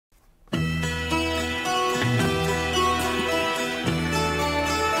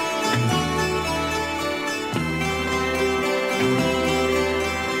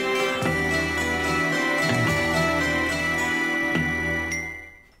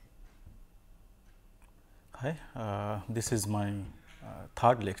Hi, this is my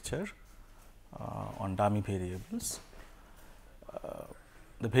third lecture on dummy variables.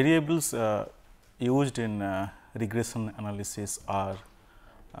 The variables used in regression analysis are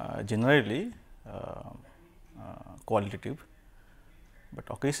generally qualitative, but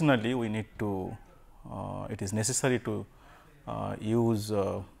occasionally we need to it is necessary to use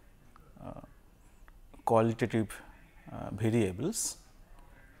qualitative variables,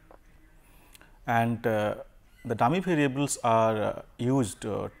 and the dummy variables are used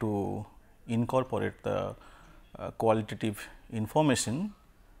to incorporate the qualitative information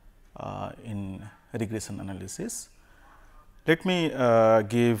in regression analysis. Let me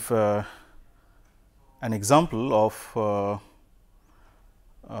give an example of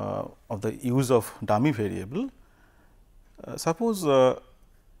the use of dummy variable. Suppose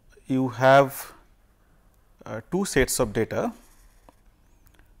you have two sets of data.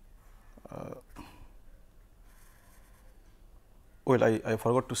 Well, I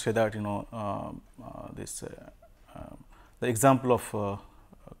forgot to say that this the example of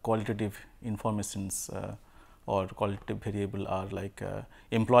qualitative informations or qualitative variable are like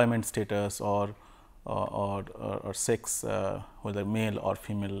employment status or sex, whether male or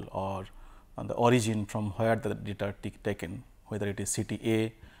female, or the origin from where the data taken, whether it is city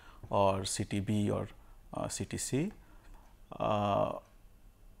A or city B or city C,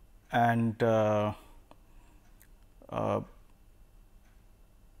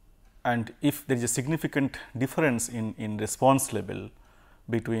 and if there is a significant difference in response level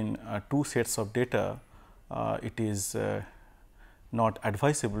between two sets of data, it is not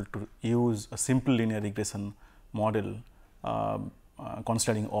advisable to use a simple linear regression model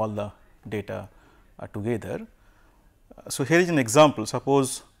considering all the data together. So, here is an example.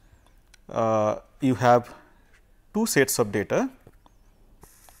 Suppose you have two sets of data.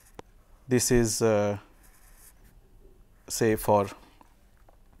 This is say for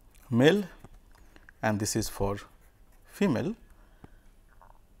male and this is for female,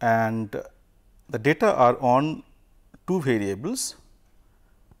 and the data are on two variables,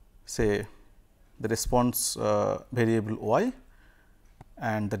 say the response variable y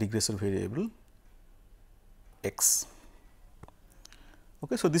and the regressor variable x.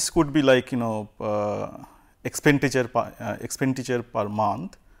 Okay, so, this could be like expenditure per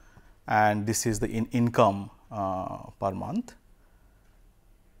month, and this is the income per month,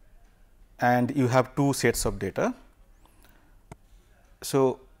 and you have two sets of data.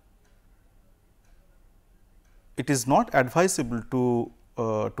 So, it is not advisable to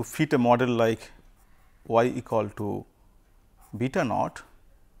fit a model like y equal to beta naught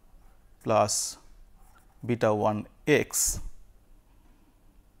plus beta 1 x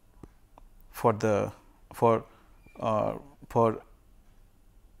for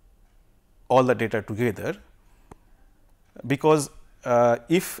all the data together, because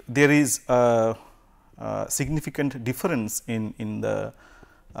if there is a significant difference in the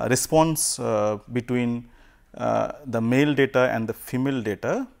response between the male data and the female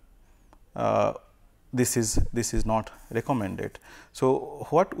data, this is not recommended. So,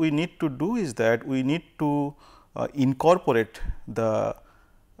 what we need to do is that we need to incorporate the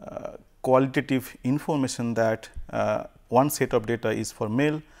qualitative information that one set of data is for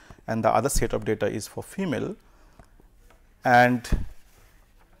male and the other set of data is for female, and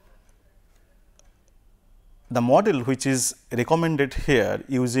the model which is recommended here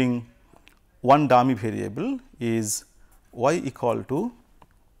using one dummy variable is y equal to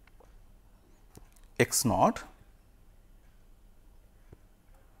x naught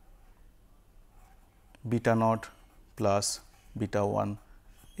beta naught plus beta 1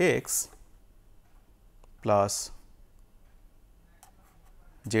 x plus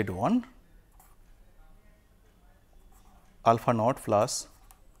z 1 alpha naught plus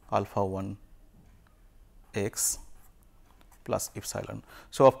alpha 1 x plus epsilon.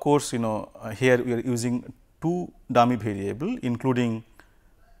 So, of course, here we are using two dummy variable including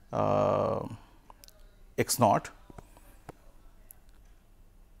x naught,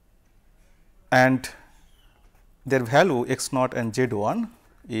 and their value x naught and z 1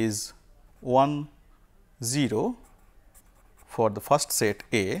 is 1 0 for the first set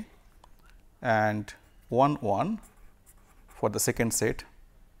A and 1 1 for the second set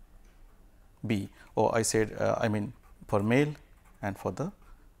B, or I said I mean for male and for the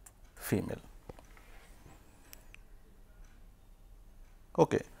female.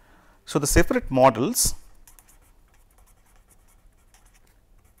 Okay. So, the separate models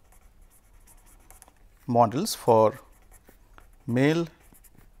for male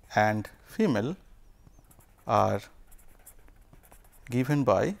and female are given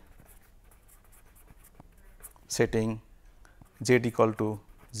by setting z equal to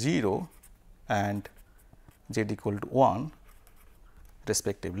 0 and z equal to 1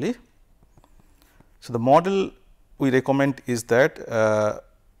 respectively. So, the model we recommend is that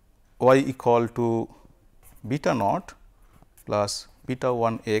y equal to beta naught plus beta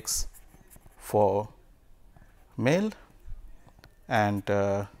 1 x for male and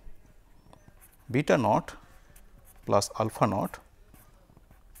beta naught plus alpha naught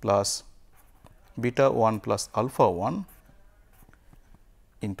plus beta 1 plus alpha 1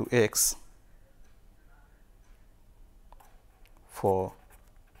 into x for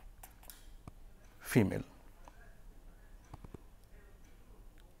female.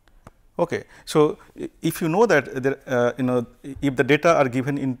 Okay. So, if you know that there, if the data are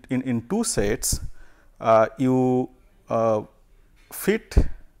given in two sets, you fit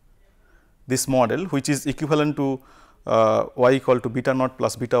this model which is equivalent to y equal to beta naught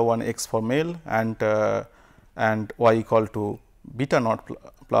plus beta 1 x for male and y equal to beta naught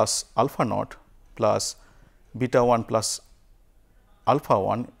plus alpha naught plus beta 1 plus alpha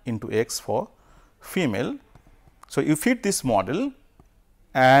 1 into x for female. So, you fit this model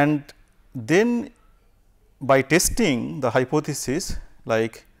and then by testing the hypothesis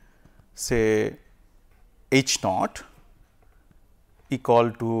like say H naught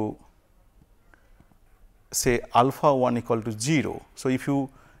equal to say alpha 1 equal to 0. So, if you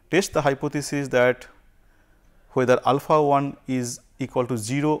test the hypothesis that whether alpha 1 is equal to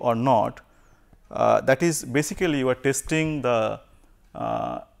 0 or not, that is basically you are testing the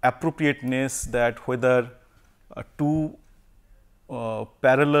appropriateness that whether two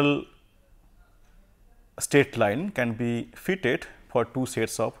parallel straight line can be fitted for two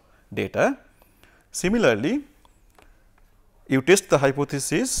sets of data. Similarly, you test the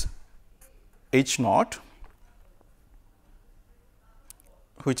hypothesis H naught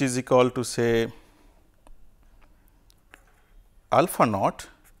which is equal to say alpha naught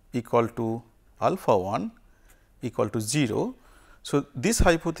equal to alpha 1 equal to 0. So, this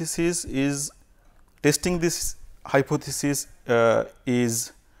hypothesis is testing this hypothesis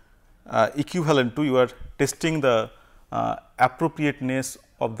is equivalent to you are testing the appropriateness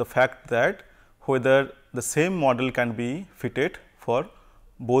of the fact that whether the same model can be fitted for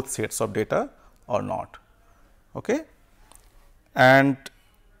both sets of data or not. Okay. And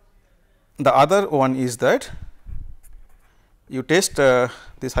the other one is that you test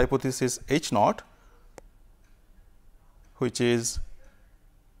this hypothesis H naught which is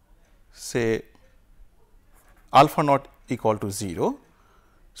say alpha naught equal to 0.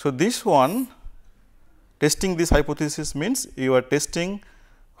 So, this one testing this hypothesis means you are testing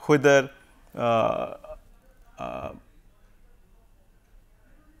whether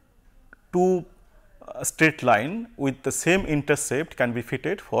two straight line with the same intercept can be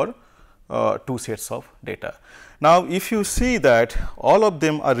fitted for two sets of data. Now, if you see that all of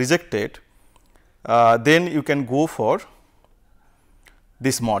them are rejected, then you can go for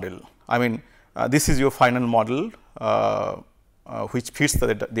this model. I mean this is your final model which fits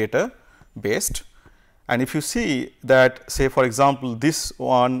the data based, and if you see that say for example, this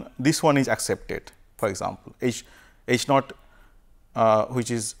one is accepted for example H naught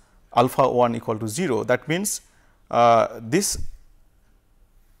which is alpha 1 equal to 0, that means this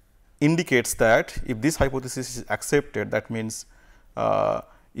indicates that if this hypothesis is accepted, that means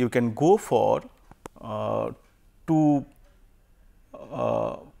you can go for two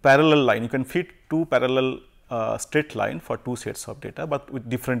parallel line, you can fit two parallel straight line for two sets of data, but with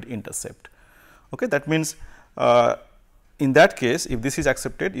different intercept. Okay. That means, in that case if this is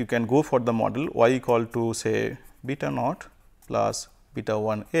accepted, you can go for the model y equal to say beta naught plus beta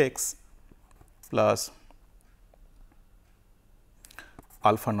 1 x plus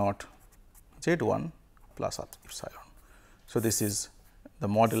alpha naught z 1 plus epsilon. So, this is the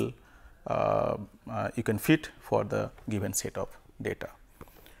model you can fit for the given set of data.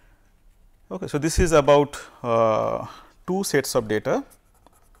 Okay. So, this is about two sets of data.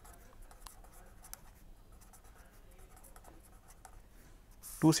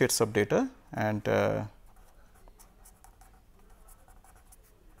 And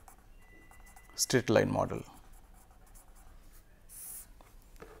straight line model.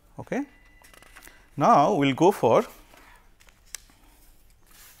 Okay. Now, we will go for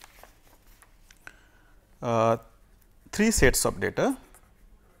three sets of data.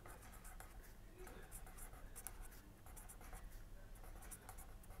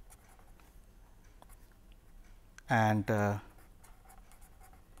 And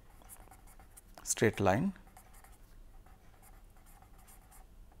straight line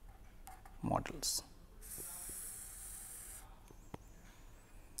models.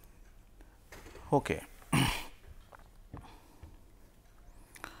 Okay.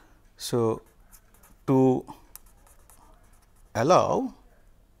 So, to allow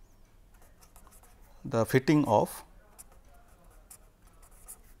the fitting of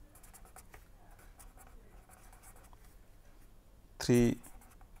three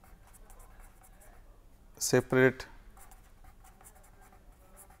separate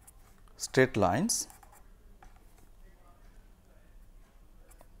straight lines,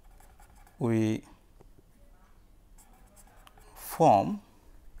 we form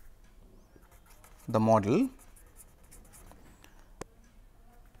the model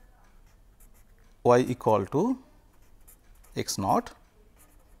y equal to x naught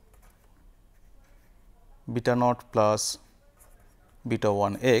beta naught plus beta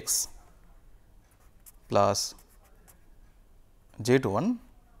 1 x plus z 1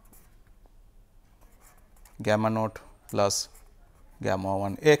 gamma naught plus gamma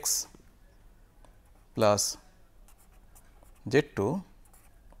 1 x plus z 2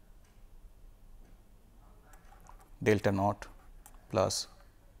 delta naught plus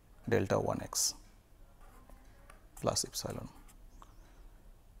delta 1 x plus epsilon.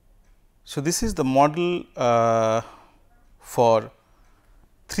 So, this is the model for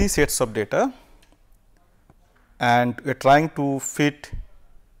 3 sets of data, and we are trying to fit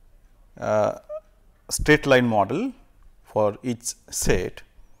straight line model for each set,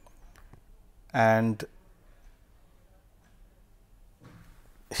 and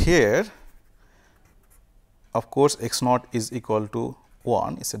here of course, x naught is equal to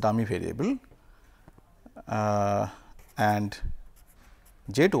 1 is a dummy variable, and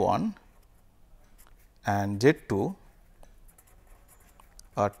z 1 and z 2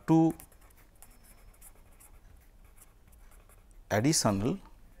 are two additional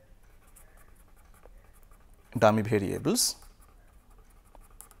dummy variables.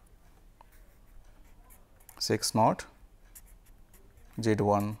 So, x naught, z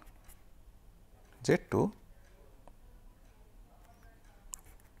 1, z 2,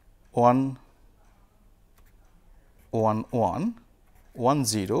 1 1 1, 1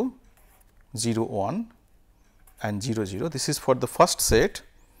 0, 0 1 and 0 0. This is for the first set,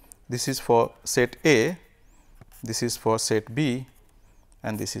 this is for set A, this is for set B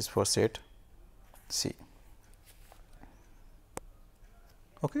and this is for set C.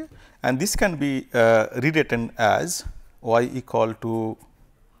 Okay. And this can be rewritten as y equal to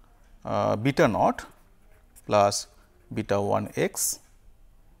beta naught plus beta 1 x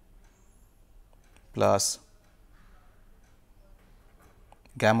plus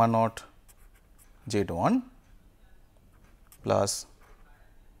gamma naught z 1 plus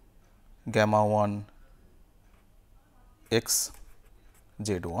gamma 1 x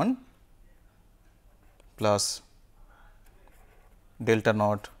z 1 plus delta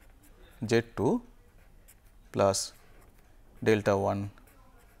naught z 2 plus delta 1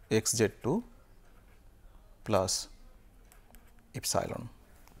 x z 2 plus epsilon.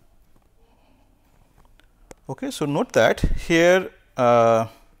 Okay. So, note that here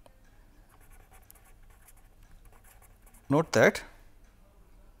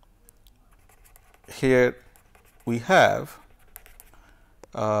we have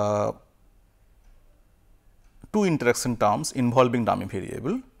two interaction terms involving dummy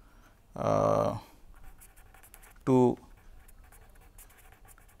variable, two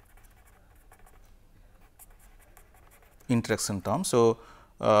interaction terms. So,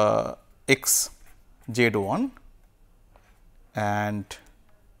 x z 1 and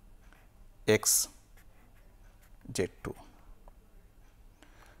x z 2.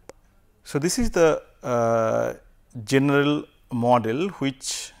 So, this is the general model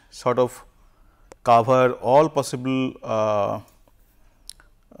which sort of cover all possible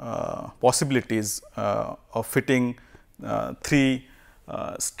possibilities of fitting 3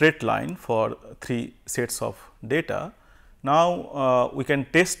 straight line for 3 sets of data. Now, we can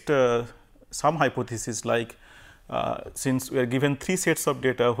test some hypothesis like since we are given 3 sets of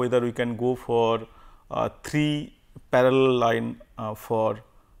data, whether we can go for 3 parallel line for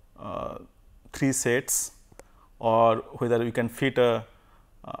 3 sets, or whether we can fit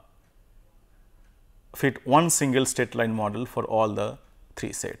one single straight line model for all the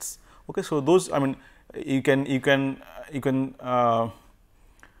 3 sets. Okay. So, those, I mean, you can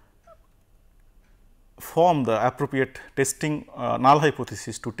form the appropriate testing null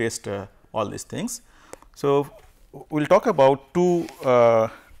hypothesis to test all these things. So, we will talk about 2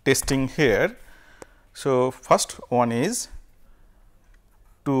 testing here. So, first one is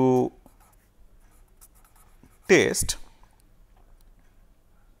to test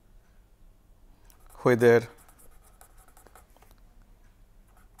whether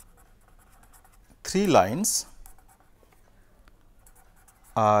 3 lines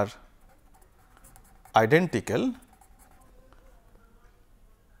are identical,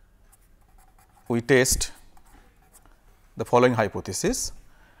 we test the following hypothesis.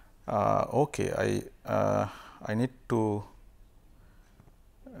 Okay, I need to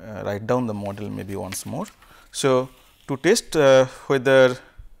write down the model maybe once more. So, to test whether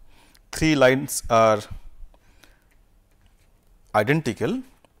 3 lines are identical,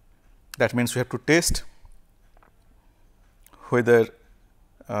 that means we have to test whether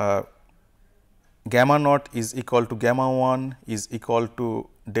gamma naught is equal to gamma 1 is equal to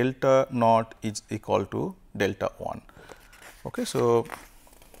delta naught is equal to delta 1. Okay. So,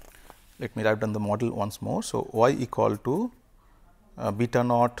 let me write down the model once more. So, y equal to beta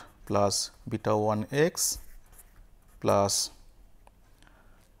naught plus beta 1 x plus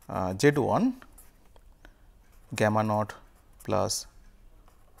z 1 gamma naught plus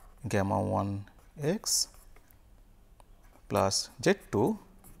gamma 1 x plus z 2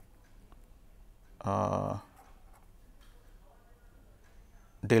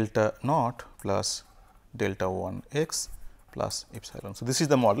 delta naught plus delta 1 x plus epsilon. So, this is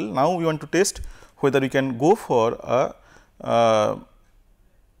the model. Now, we want to test whether we can go for a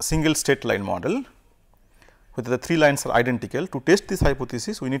single straight line model, whether the 3 lines are identical. To test this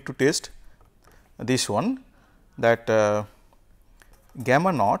hypothesis, we need to test this one, that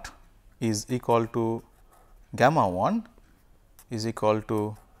gamma naught is equal to gamma 1 is equal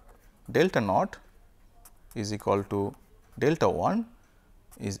to delta naught is equal to delta 1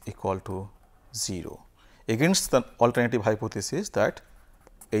 is equal to 0, against the alternative hypothesis that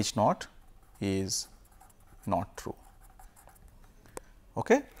H naught is not true.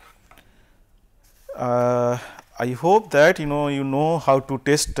 Okay. I hope that you know how to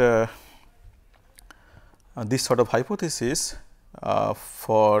test this sort of hypothesis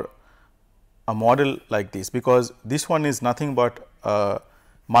for a model like this, because this one is nothing but a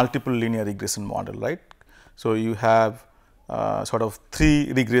multiple linear regression model, right. So, you have sort of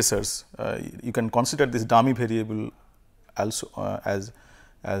 3 regressors. You can consider this dummy variable also as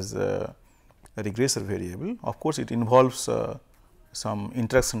a regressor variable. Of course, it involves some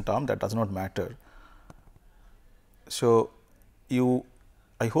interaction term that does not matter. So,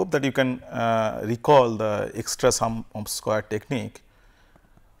 I hope that you can recall the extra sum of square technique.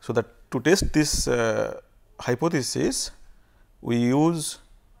 So, that to test this hypothesis, we use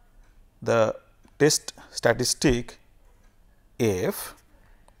the test statistic f,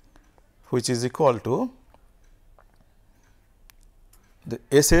 which is equal to the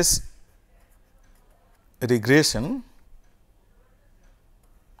SS regression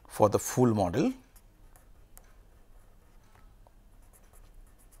for the full model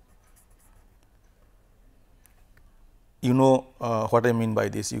what I mean by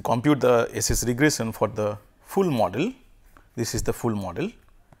this. You compute the SS regression for the full model, this is the full model,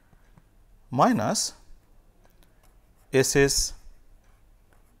 minus SS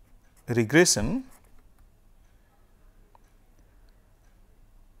regression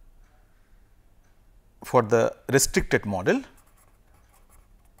for the restricted model.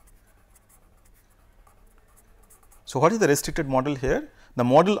 So, what is the restricted model here? The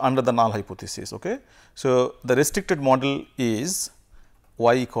model under the null hypothesis. Okay. So, the restricted model is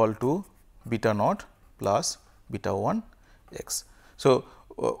y equal to beta naught plus beta 1 x. So,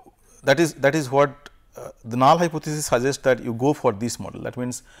 that is what the null hypothesis suggests, that you go for this model. That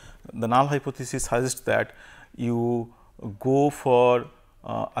means, the null hypothesis suggests that you go for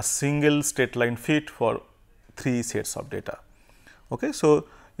a single straight line fit for 3 sets of data. Okay. So,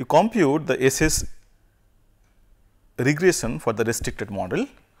 you compute the SS regression for the restricted model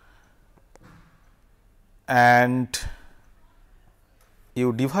and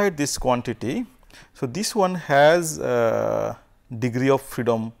you divide this quantity. So, this one has degree of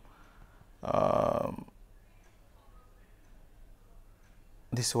freedom,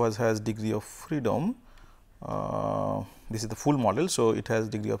 this has degree of freedom, this is the full model. So, it has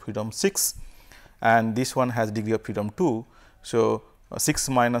degree of freedom 6 and this one has degree of freedom 2. So, 6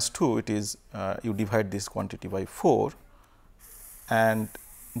 minus 2, it is you divide this quantity by 4 and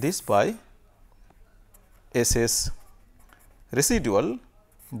this by SS residual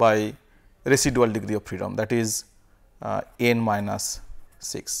by residual degree of freedom, that is n minus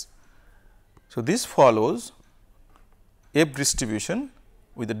 6. So, this follows F distribution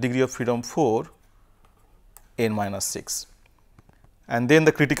with the degree of freedom 4 n minus 6 and then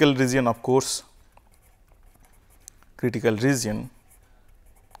the critical region, of course, critical region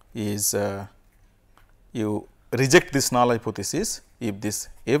is you reject this null hypothesis if this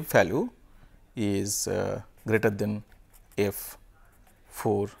f value is greater than f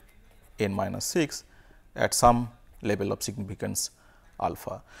 4 n minus 6 at some level of significance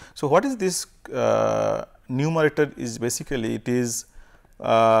alpha. So, what is this numerator is basically it is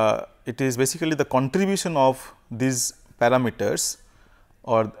basically the contribution of these parameters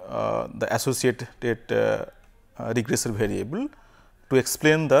or the associated regressor variable to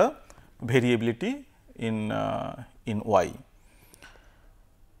explain the variability in y.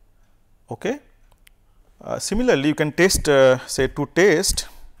 Okay. Similarly, you can test say to test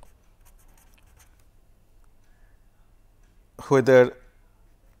whether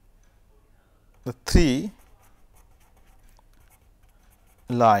the 3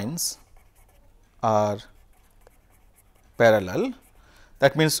 lines are parallel.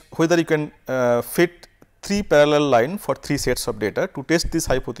 That means, whether you can fit 3 parallel line for 3 sets of data. To test this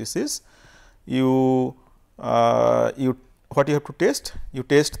hypothesis, you what you have to test? You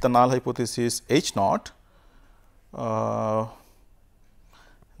test the null hypothesis H naught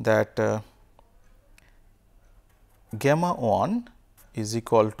that gamma 1 is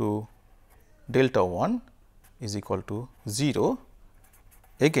equal to delta 1 is equal to 0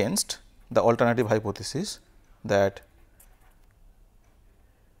 against the alternative hypothesis that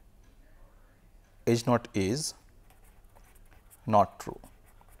H naught is not true.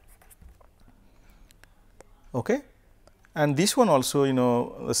 Okay. And this one also, you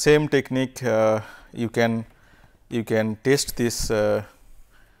know, the same technique you can test this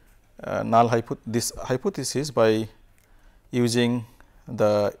this hypothesis by using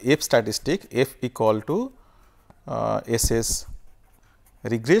the F statistic, F equal to SS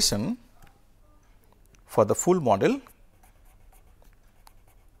regression for the full model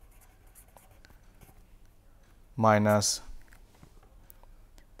minus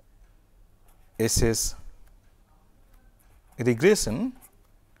SS regression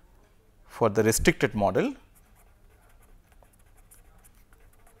for the restricted model.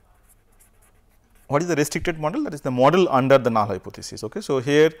 What is the restricted model? That is the model under the null hypothesis. Okay. So,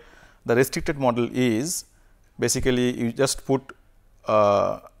 here the restricted model is basically you just put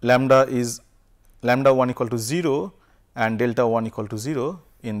lambda 1 equal to 0 and delta 1 equal to 0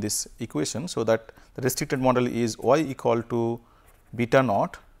 in this equation. So, that the restricted model is y equal to beta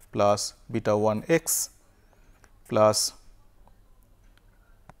naught plus beta 1 x plus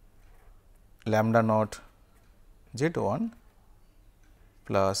lambda naught z 1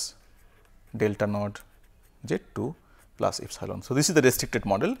 plus delta naught z 2 plus epsilon. So, this is the restricted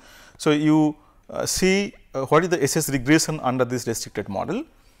model. So, you see what is the SS regression under this restricted model,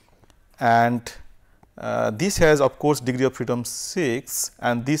 and this has of course degree of freedom 6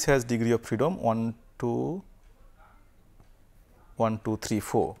 and this has degree of freedom 1, 2, 3,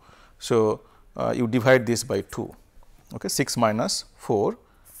 4. So, you divide this by 2, okay, 6 minus 4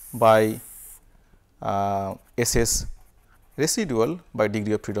 by SS residual by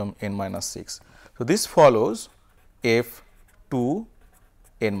degree of freedom n minus 6. So, this follows F 2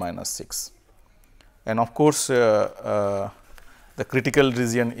 n minus 6, and of course, the critical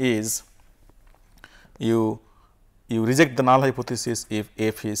region is you reject the null hypothesis if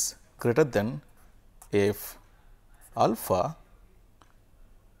F is greater than F alpha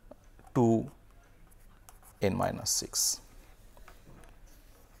 2 n minus 6.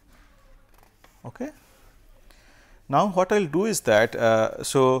 Okay. Now, what I will do is that,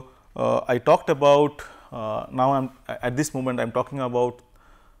 I talked about now I am at this moment I am talking about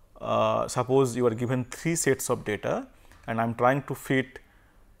suppose you are given 3 sets of data and I am trying to fit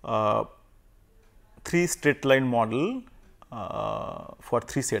 3 straight line model for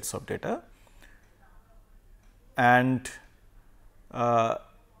 3 sets of data, and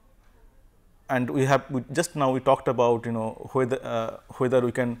we just now we talked about, you know, whether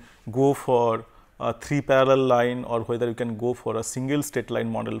we can go for a 3 parallel line or whether we can go for a single straight line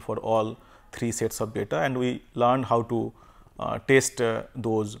model for all 3 sets of data, and we learned how to test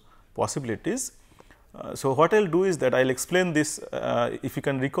those possibilities. So, what I will do is that I will explain this. If you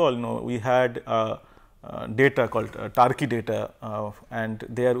can recall, you know, we had data called Turkey data, and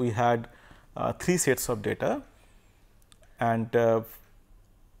there we had 3 sets of data, and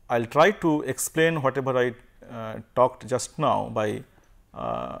I will try to explain whatever I talked just now by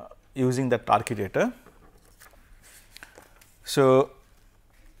using the Turkey data. So,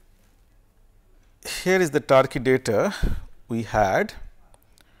 here is the Turkey data we had,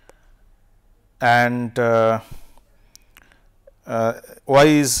 and y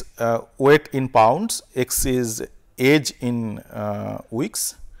is weight in pounds, x is age in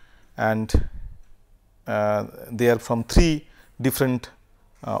weeks, and they are from 3 different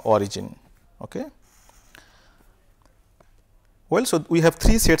origin. Okay. Well, so we have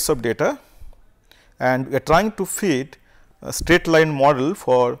 3 sets of data and we are trying to fit a straight line model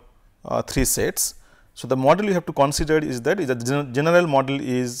for 3 sets. So, the model you have to consider is that the general model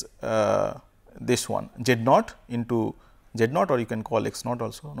is this one z naught into z naught, or you can call x naught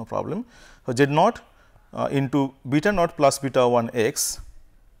also, no problem. So, z naught into beta naught plus beta 1 x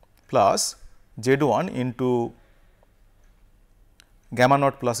plus z 1 into gamma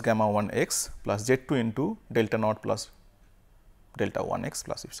naught plus gamma 1 x plus z 2 into delta naught plus delta 1 x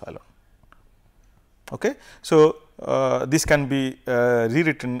plus epsilon. Okay. So, this can be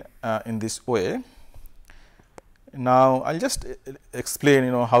rewritten in this way. Now, I will just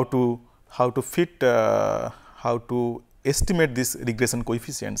explain how to fit how to estimate this regression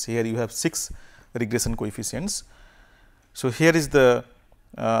coefficients. Here you have 6 regression coefficients. So, here is the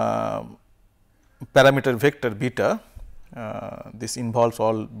parameter vector beta. This involves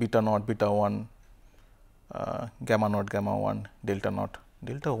all beta naught, beta 1, gamma naught, gamma 1, delta naught,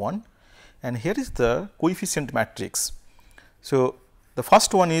 delta 1, and here is the coefficient matrix. So, the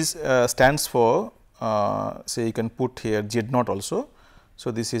first one is stands for say you can put here z naught also.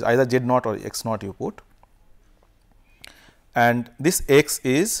 So, this is either z naught or x naught you put, and this x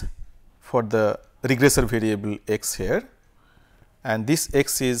is for the regressor variable x here, and this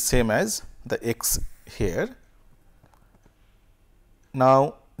x is same as the x here.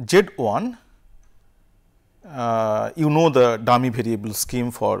 Now, z 1 you know the dummy variable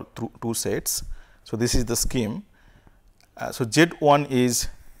scheme for two sets. So, this is the scheme. So, z 1 is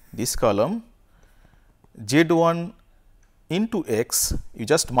this column, z 1 into x, you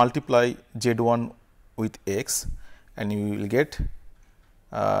just multiply z 1 with x and you will get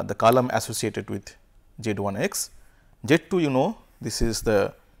the column associated with z 1 x. Z 2 you know, this is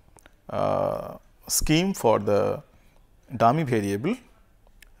the scheme for the dummy variable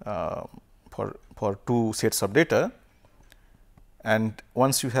for two sets of data, and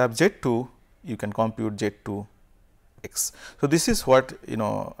once you have z 2 you can compute z 2 x. So, this is what I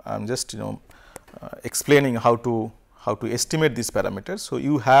am just explaining how to estimate these parameters. So,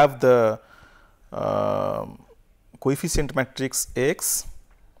 you have the coefficient matrix x,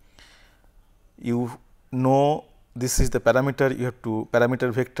 you know this is the parameter you have to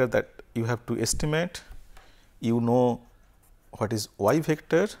parameter vector that you have to estimate, you know what is y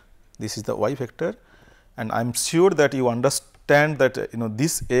vector, this is the y vector, and I am sure that you understand that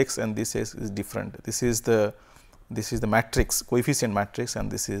this x and this x is different. This is the matrix, coefficient matrix, and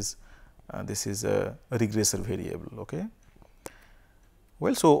this is a regressor variable. Okay.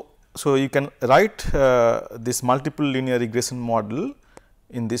 Well, so you can write this multiple linear regression model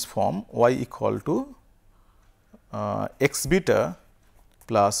in this form: y equal to x beta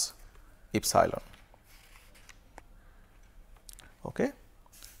plus epsilon. Okay.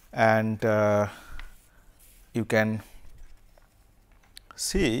 And you can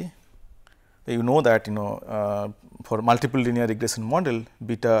see, that for multiple linear regression model,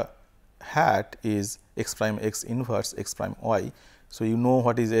 beta hat is x prime x inverse x prime y. So, you know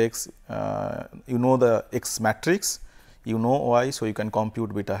what is x, you know the x matrix, you know y. So, you can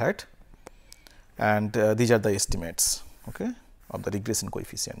compute beta hat, and these are the estimates, okay, of the regression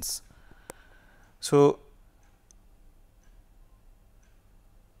coefficients. So,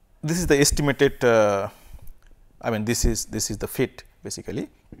 this is the estimated, this is the fit basically.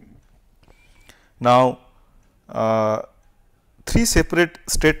 Now, 3 separate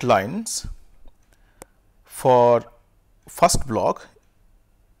straight lines for first block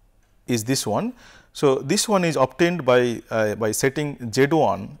is this one. So, this one is obtained by setting z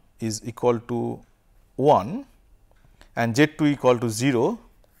 1 is equal to 1 and z 2 equal to 0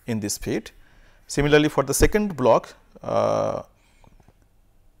 in this fit. Similarly, for the second block,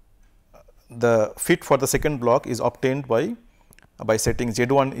 the fit for the second block is obtained by setting z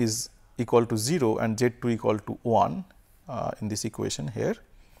 1 is equal to 0 and z 2 equal to 1 in this equation here,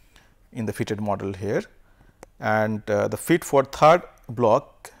 in the fitted model here, and the fit for third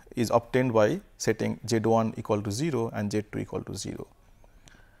block is obtained by setting z 1 equal to 0 and z 2 equal to 0.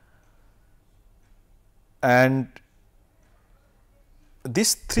 And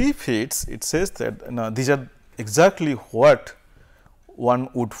these 3 fits, it says that these are exactly what one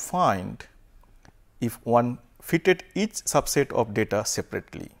would find if one fitted each subset of data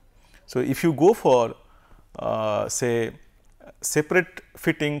separately. So, if you go for say separate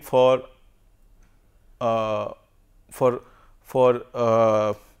fitting for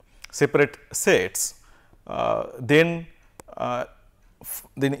separate sets, then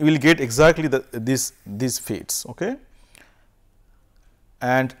you will get exactly these fits. Okay.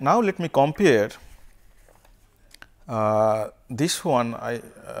 And now, let me compare this one.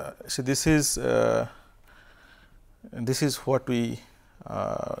 So, this is what we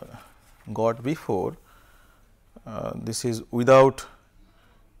got before. This is without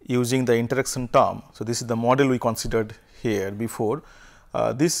using the interaction term. So, this is the model we considered here before.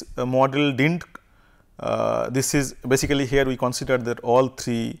 This model did not, this is basically here we considered that all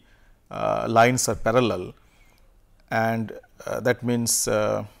three lines are parallel, and that means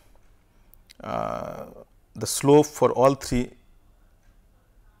the slope for all three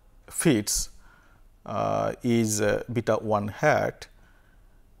fits is beta 1 hat,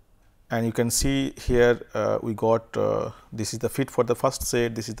 and you can see here we got this is the fit for the first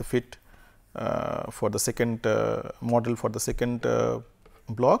set, this is the fit for the second model for the second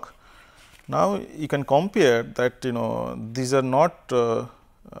block. Now, you can compare that these are not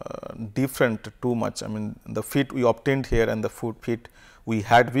different too much. I mean, the fit we obtained here and the fit we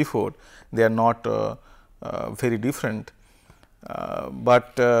had before, they are not very different,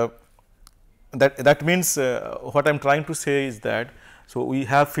 but that means what I am trying to say is that, so we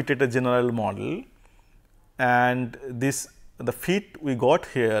have fitted a general model, and this the fit we got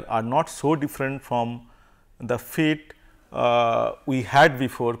here are not so different from the fit we had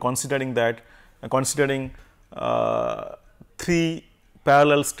before, considering that three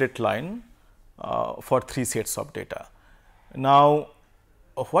parallel straight line for three sets of data. Now,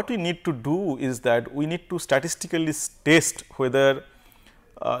 what we need to do is that we need to statistically test whether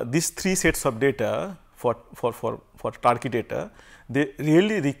these three sets of data for Turkey data, they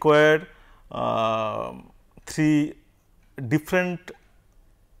really require three different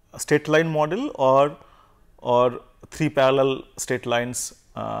straight line model or three parallel straight lines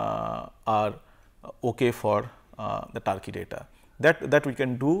are okay for the Turkey data. That we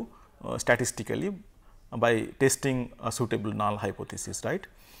can do statistically by testing a suitable null hypothesis, right.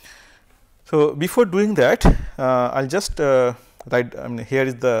 So, before doing that, I will just write, I mean, here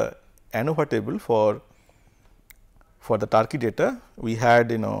is the ANOVA table for the Turkey data. We had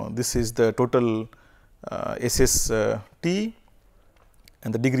this is the total SST,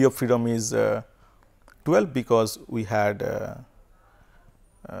 and the degree of freedom is 12 because we had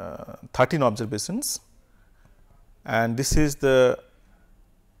 13 observations, and this is the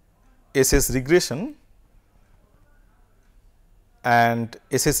SS regression, and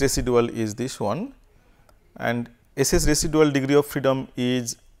SS residual is this one, and SS residual degree of freedom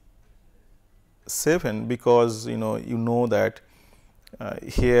is 7 because you know that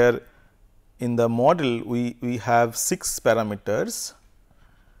here in the model we have 6 parameters,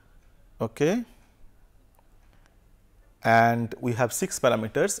 okay, and we have 6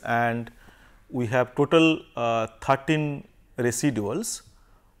 parameters and we have total 13 residuals.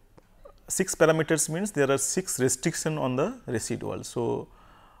 6 parameters means there are 6 restrictions on the residual. So,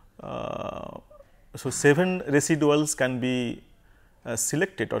 7 residuals can be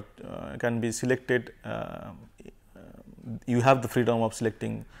selected or can be selected, you have the freedom of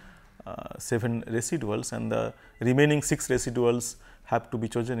selecting 7 residuals, and the remaining 6 residuals have to be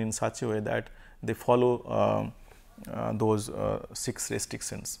chosen in such a way that they follow those 6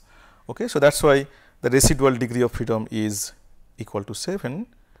 restrictions. Okay. So, that is why the residual degree of freedom is equal to 7,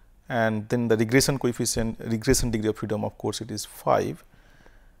 and then the regression coefficient, regression degree of freedom, of course, it is 5,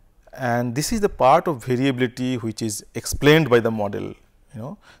 and this is the part of variability which is explained by the model.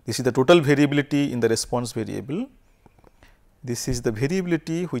 This is the total variability in the response variable. This is the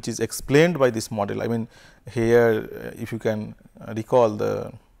variability which is explained by this model. I mean, here if you can recall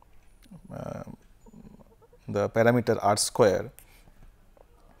the parameter r square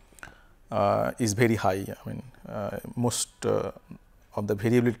is very high. I mean, most of the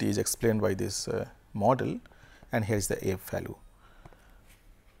variability is explained by this model, and here is the f value.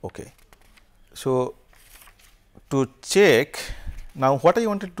 Okay. So, to check, now what I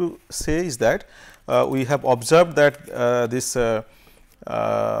wanted to say is that we have observed that this 3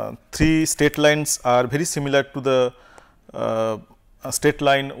 straight lines are very similar to the straight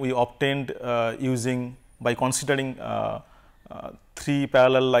line we obtained using by considering 3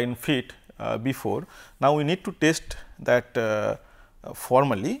 parallel line fit before. Now, we need to test that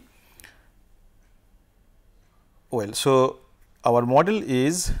formally. Well, so our model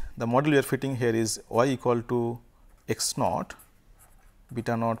is, the model we are fitting here is y equal to x naught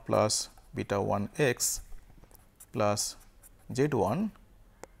beta naught plus beta 1 x plus z 1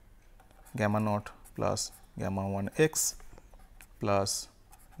 gamma naught plus gamma 1 x plus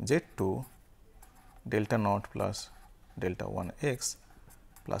z 2 delta naught plus delta 1 x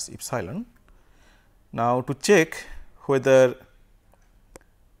plus epsilon. Now, to check whether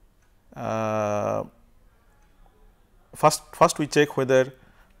first we check whether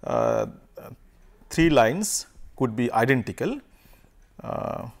 3 lines could be identical.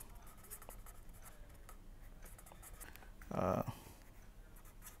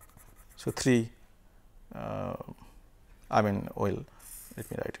 So, 3 I mean, well,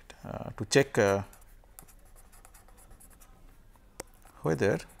 let me write it to check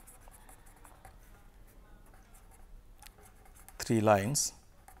whether 3 lines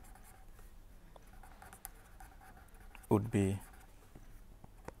would be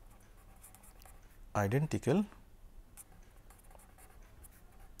identical.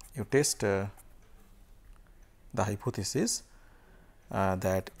 You test the hypothesis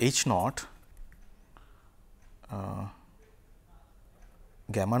that H naught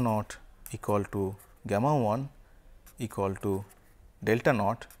gamma naught equal to gamma 1 equal to delta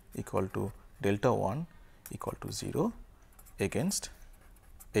naught equal to delta 1 equal to 0 against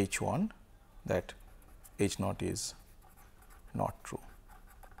H 1, that H naught is not true.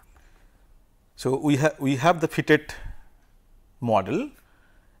 So, we have the fitted model,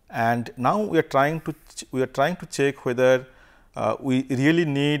 and now we are trying to check whether we really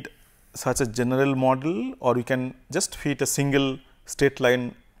need such a general model, or we can just fit a single straight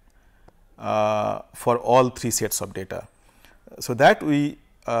line for all 3 sets of data. So, that we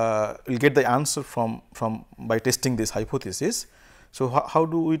will get the answer from by testing this hypothesis. So, how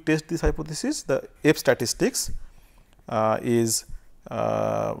do we test this hypothesis? The F statistics is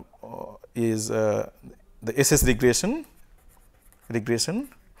the SS regression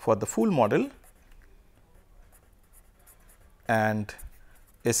for the full model and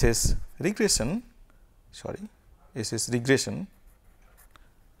SS regression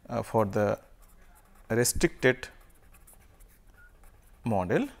for the restricted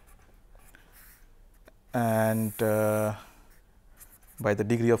model, and by the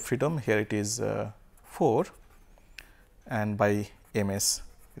degree of freedom here it is 4, and by MS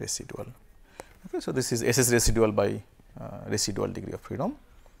residual. Okay, so, this is SS residual by residual degree of freedom.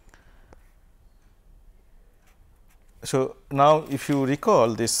 So, now if you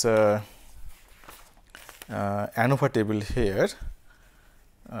recall this ANOVA table here,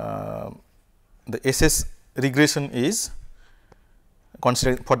 the SS regression is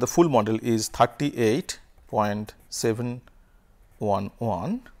considered for the full model is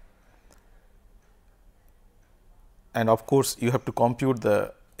 38.711, and of course, you have to compute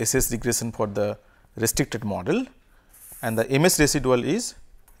the SS regression for the restricted model, and the MS residual is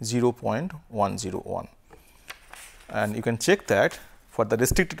 0.101. And you can check that for the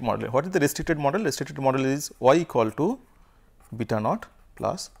restricted model. What is the restricted model? Restricted model is y equal to beta naught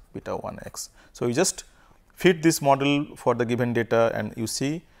plus beta 1 x. So, you just fit this model for the given data, and you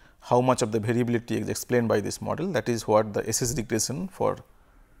see how much of the variability is explained by this model. That is what the SS regression for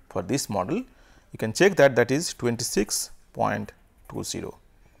this model. You can check that is 26.20.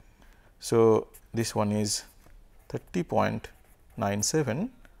 So, this one is 30.97,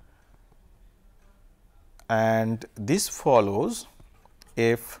 and this follows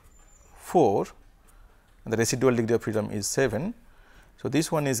F 4, and the residual degree of freedom is 7. So,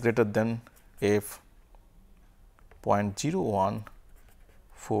 this one is greater than F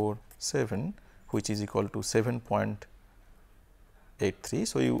 0.0147, which is equal to 7.83.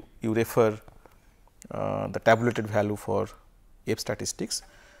 So, you refer the tabulated value for F statistics.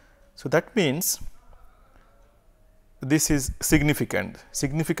 So, that means this is significant.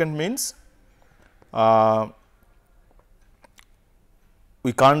 Significant means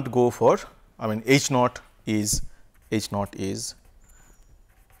we can't go for, I mean, H naught is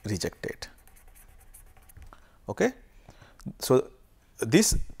rejected. Okay. So,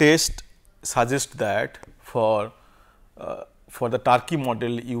 this test suggests that for the Turkey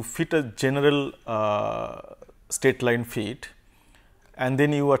model, you fit a general straight line fit, and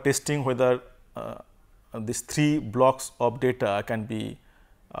then you are testing whether these 3 blocks of data can be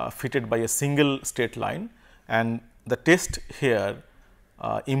fitted by a single straight line, and the test here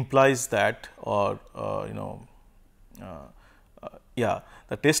implies that, or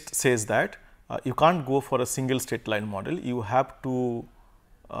the test says that you can't go for a single straight line model, you have to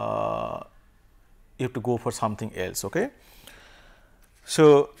go for something else. Okay.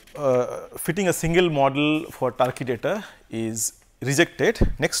 So, fitting a single model for Turkey data is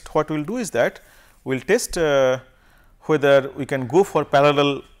rejected. Next, what we will do is that we will test whether we can go for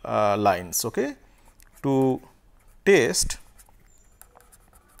parallel lines. Okay. To test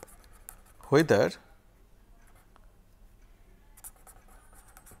whether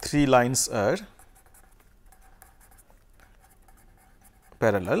 3 lines are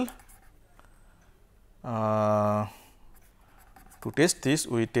parallel. To test this,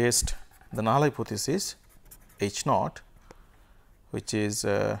 we test the null hypothesis H naught, which is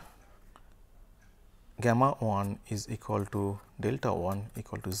gamma 1 is equal to delta 1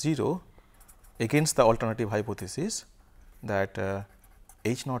 equal to 0 against the alternative hypothesis that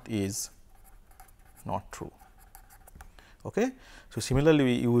H naught is not true. Okay. So, similarly,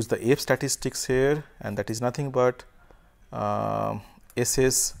 we use the F statistics here, and that is nothing but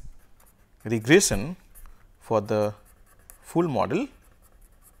SS regression for the full model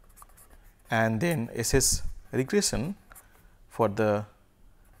and then SS regression for the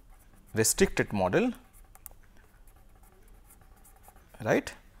restricted model,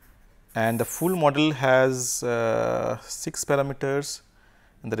 right. And the full model has 6 parameters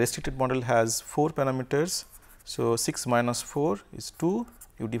and the restricted model has 4 parameters. So, 6 minus 4 is 2,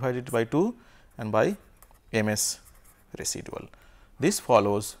 you divide it by 2 and by MS residual. This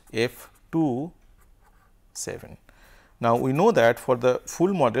follows F 2 7. Now, we know that for the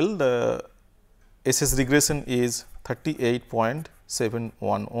full model the SS regression is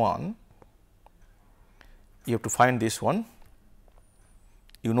 38.711. You have to find this one.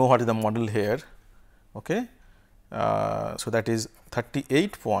 You know what is the model here. Okay. So, that is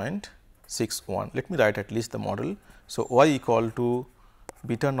 38.61. Let me write at least the model. So, y equal to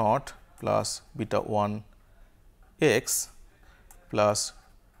beta naught plus beta 1 x plus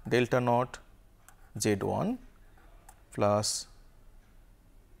delta naught z 1 plus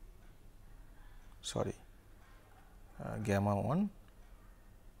gamma 1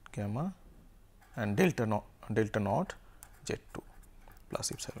 gamma and delta naught z 2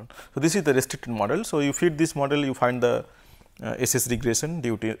 plus epsilon. So, this is the restricted model. So, you feed this model, you find the SS regression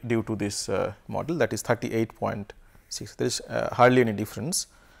due to this model, that is 38.6. There is hardly any difference.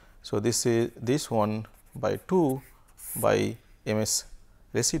 So, this is this one by 2 by MS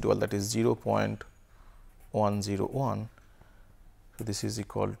residual, that is 0.101. So, this is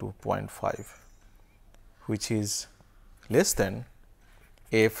equal to 0.5, which is less than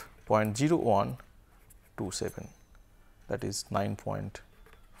F 0.0127, that is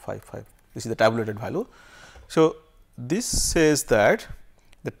 9.55. This is the tabulated value. So, this says that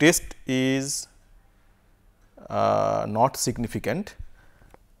the test is not significant.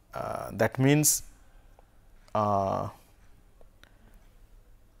 That means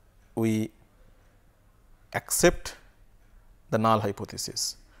we accept the null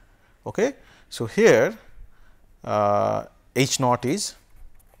hypothesis. Okay. So, here H naught is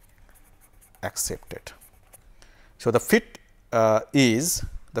accepted. So, the fit is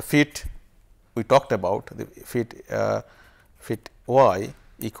the fit we talked about, the fit y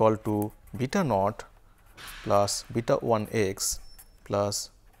equal to beta naught plus beta 1 x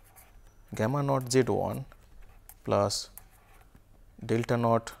plus gamma naught z 1 plus delta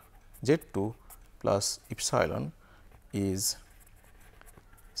naught z 2 plus epsilon is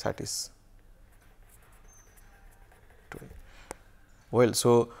satisfactory. Well,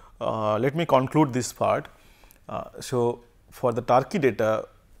 so let me conclude this part. So, for the Tarki data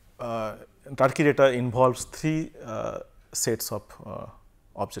involves 3 sets of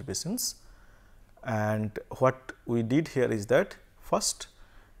observations, and what we did here is that first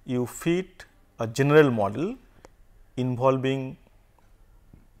you feed a general model involving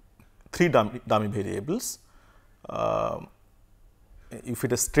 3 dummy variables. You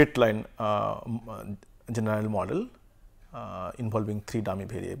feed a straight line general model involving 3 dummy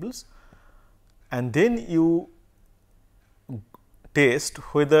variables, and then you test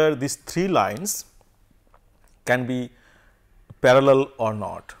whether these 3 lines can be parallel or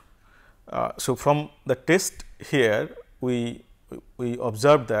not. So, from the test here we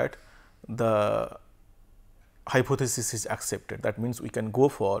observe that the hypothesis is accepted. That means, we can go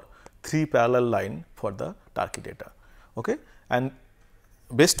for 3 parallel line for the Tarki data. Okay. And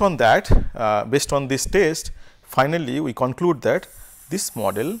based on that, based on this test, finally, we conclude that this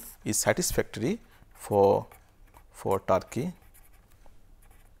model is satisfactory for Tarki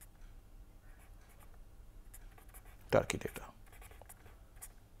data.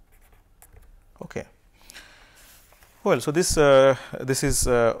 Okay. Well, so this is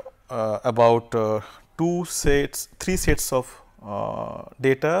about 3 sets of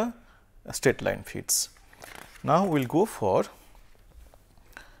data straight line fits. Now, we will go for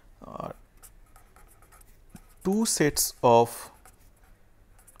 2 sets of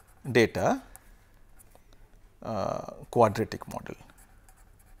data quadratic model.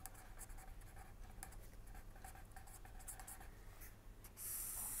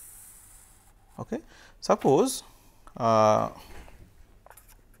 Okay. Suppose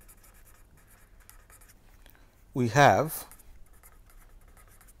we have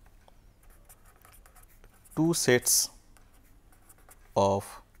 2 sets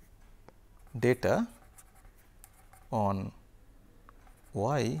of data on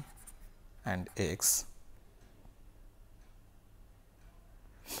y and x,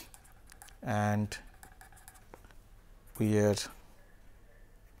 and we are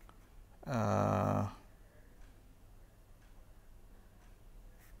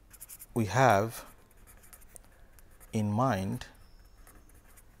we have in mind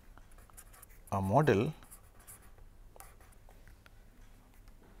a model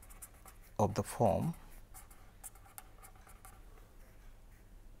of the form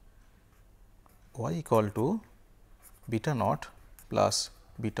y equal to beta naught plus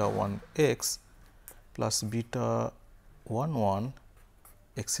beta 1 x plus beta 1 1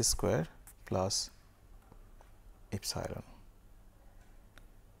 x square plus epsilon.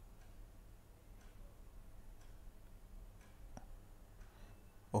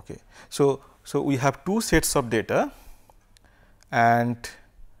 Okay. So we have two sets of data and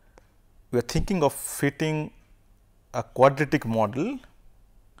we are thinking of fitting a quadratic model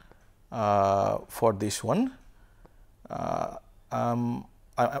for this one.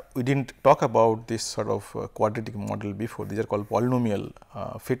 We did not talk about this sort of quadratic model before, these are called polynomial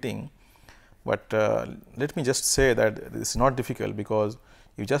fitting, but let me just say that this is not difficult because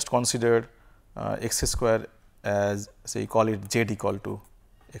you just consider x square as, say, you call it z equal to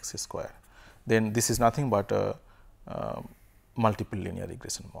x square, then this is nothing but a multiple linear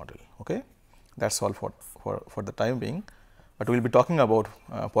regression model. Okay? That is all for the time being, but we will be talking about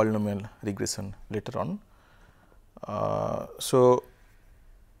polynomial regression later on. So,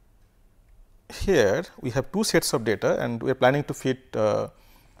 here we have two sets of data and we are planning to fit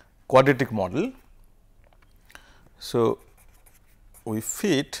quadratic model. So, we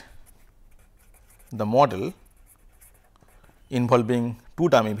fit the model involving two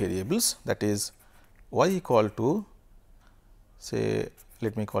dummy variables, that is y equal to, say,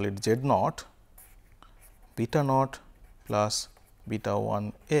 let me call it z naught beta naught plus beta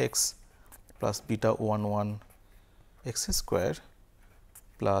 1 x plus beta 1 1 x square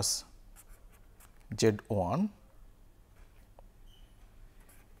plus z 1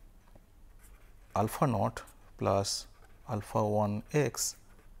 alpha naught plus alpha 1 x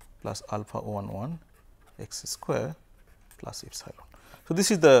plus alpha 1 1 x square plus epsilon. So, this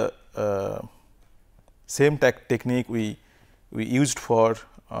is the same technique we used for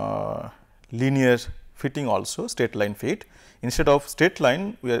linear fitting also, straight line fit. Instead of straight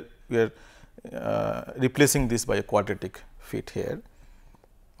line, we are replacing this by a quadratic fit here.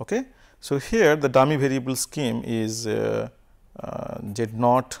 Okay. So, here the dummy variable scheme is z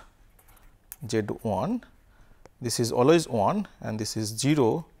naught z 1, this is always 1 and this is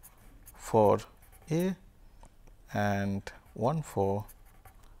 0 for A and 1 for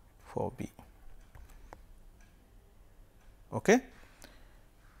B. Okay.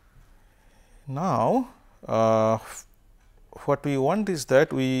 Now, what we want is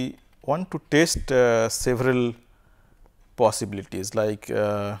that we want to test several possibilities, like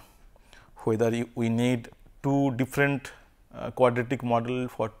whether we need two different quadratic model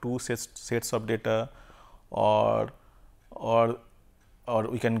for two sets of data, or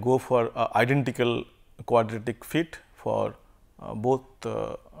we can go for identical quadratic fit for both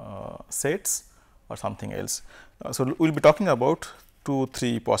sets or something else. So, we will be talking about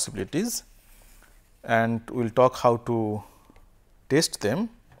 2-3 possibilities and we will talk how to test them.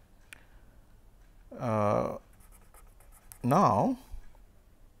 Now,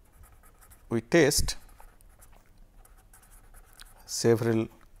 we test several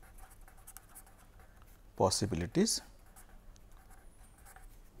possibilities.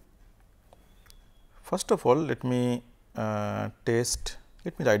 First of all, let me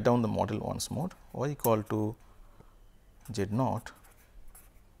write down the model once more. Y equal to z naught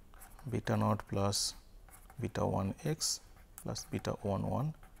beta naught plus beta 1 x plus beta 1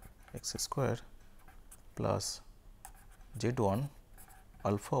 1 x square plus z 1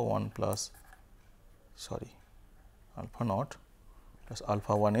 alpha 1 plus alpha naught plus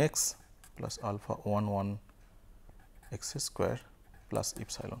alpha 1 x plus alpha 1 1 x square plus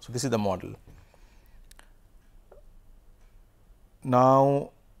epsilon. So, this is the model.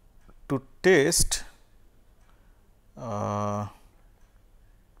 Now, to test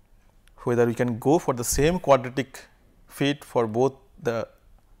whether we can go for the same quadratic fit for both the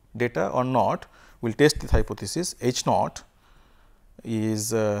data or not, we will test this hypothesis. H naught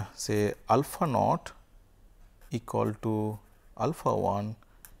is say alpha naught equal to alpha 1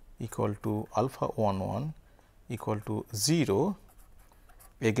 equal to alpha 1 1 equal to 0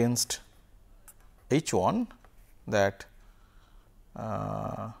 against H 1, that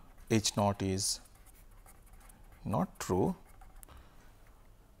H naught is not true.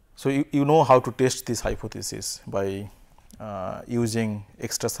 So, you know how to test this hypothesis by using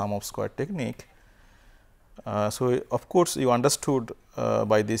extra sum of square technique. So, of course, you understood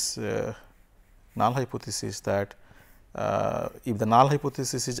by this null hypothesis that if the null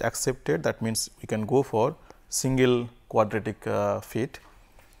hypothesis is accepted, that means we can go for single quadratic fit.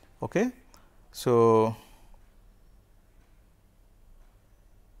 Okay. So,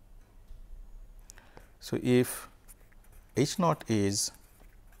 if H naught is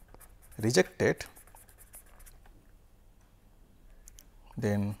rejected,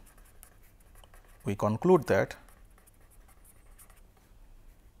 then we conclude that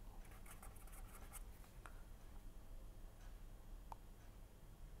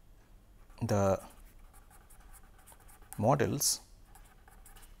the models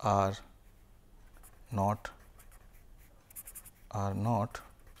are not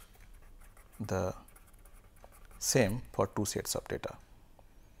the same for two sets of data.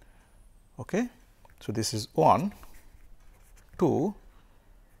 Okay. So, this is 1, 2.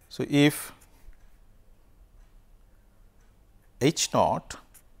 So, if H naught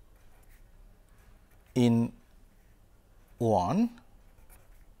in 1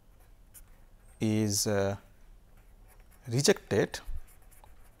 is rejected,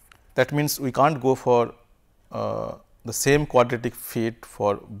 that means we can't go for the same quadratic fit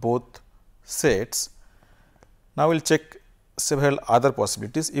for both sets. Now, we will check several other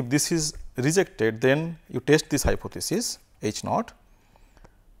possibilities. If this is rejected, then you test this hypothesis H naught,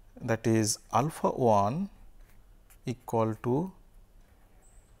 that is alpha 1 equal to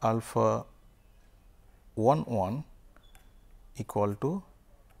alpha 1 1 equal to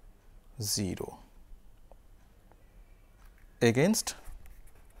 0 against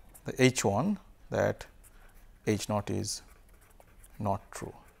the H 1, that H naught is not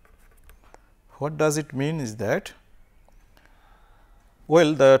true. What does it mean is that,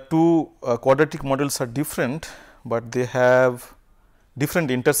 well, the two quadratic models are different, but they have different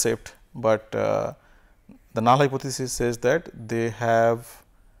intercept, but the null hypothesis says that they have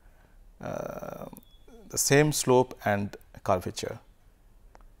the same slope and curvature.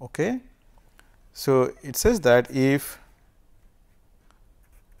 Okay. So, it says that if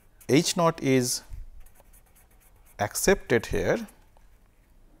H naught is accepted here,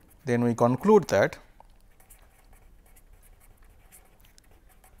 then we conclude that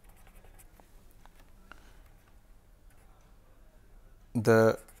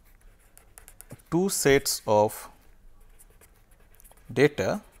the two sets of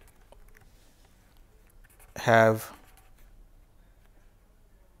data have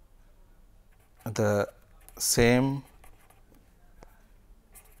the same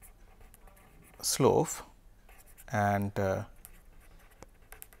slope and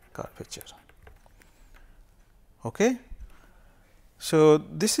curvature. Okay. So,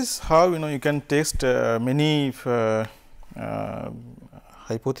 this is how you can test many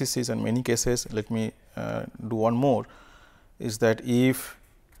hypotheses and many cases. Let me do one more, is that if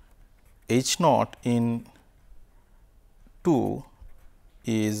H naught in 2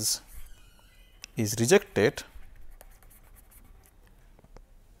 is rejected,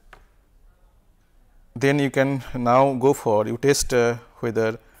 then you can now go for, you test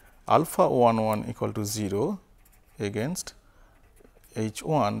whether alpha 1 1 equal to 0 against H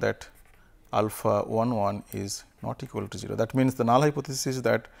 1, that alpha 1 1 is not equal to 0. That means, the null hypothesis is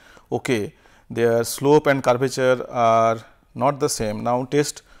that okay, their slope and curvature are not the same. Now,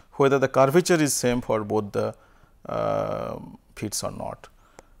 test whether the curvature is same for both the fits or not.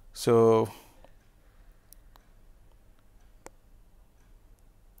 So,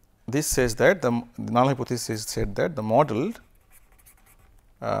 this says that the null hypothesis said that the model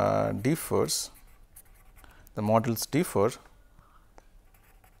differs, the models differ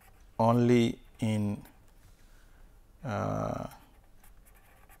only in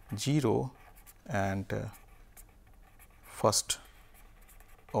 0 and first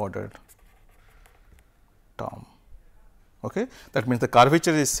ordered term. Okay. That means, the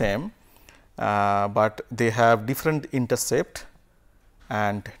curvature is same, but they have different intercept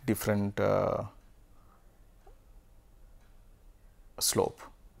and different slope.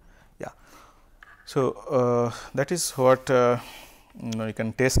 Yeah. So, that is what you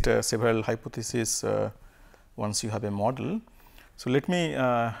can test several hypotheses once you have a model. So, let me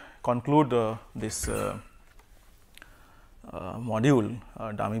conclude this module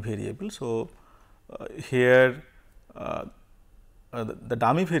dummy variable. So, here the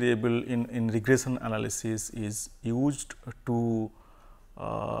dummy variable in regression analysis is used to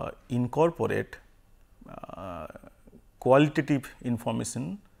incorporate qualitative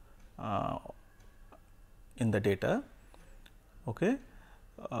information in the data. Okay.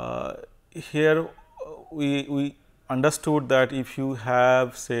 Here we understood that if you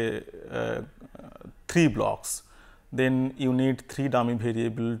have say 3 blocks, then you need 3 dummy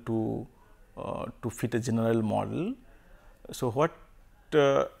variable to fit a general model. So, what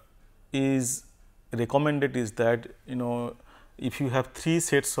is recommended is that if you have 3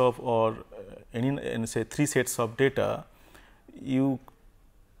 sets of or any say 3 sets of data, you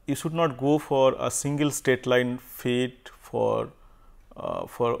should not go for a single straight line fit for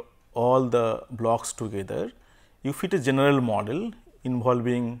all the blocks together. You fit a general model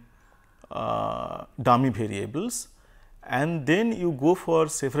involving dummy variables, and then you go for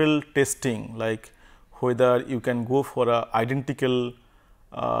several testing, like whether you can go for a identical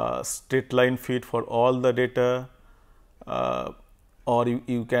straight line fit for all the data, or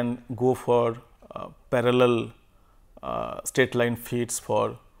you can go for parallel straight line fits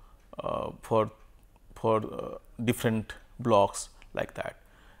for different blocks like that.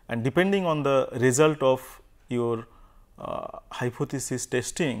 And depending on the result of your hypothesis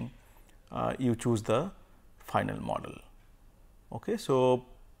testing, you choose the final model. Okay. So,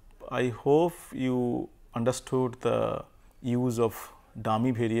 I hope you understood the use of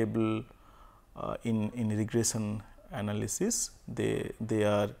dummy variable in regression analysis. They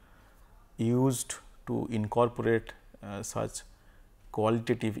are used to incorporate such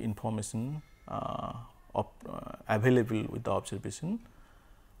qualitative information available with the observation,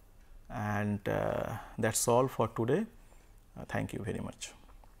 and that is all for today. Thank you very much.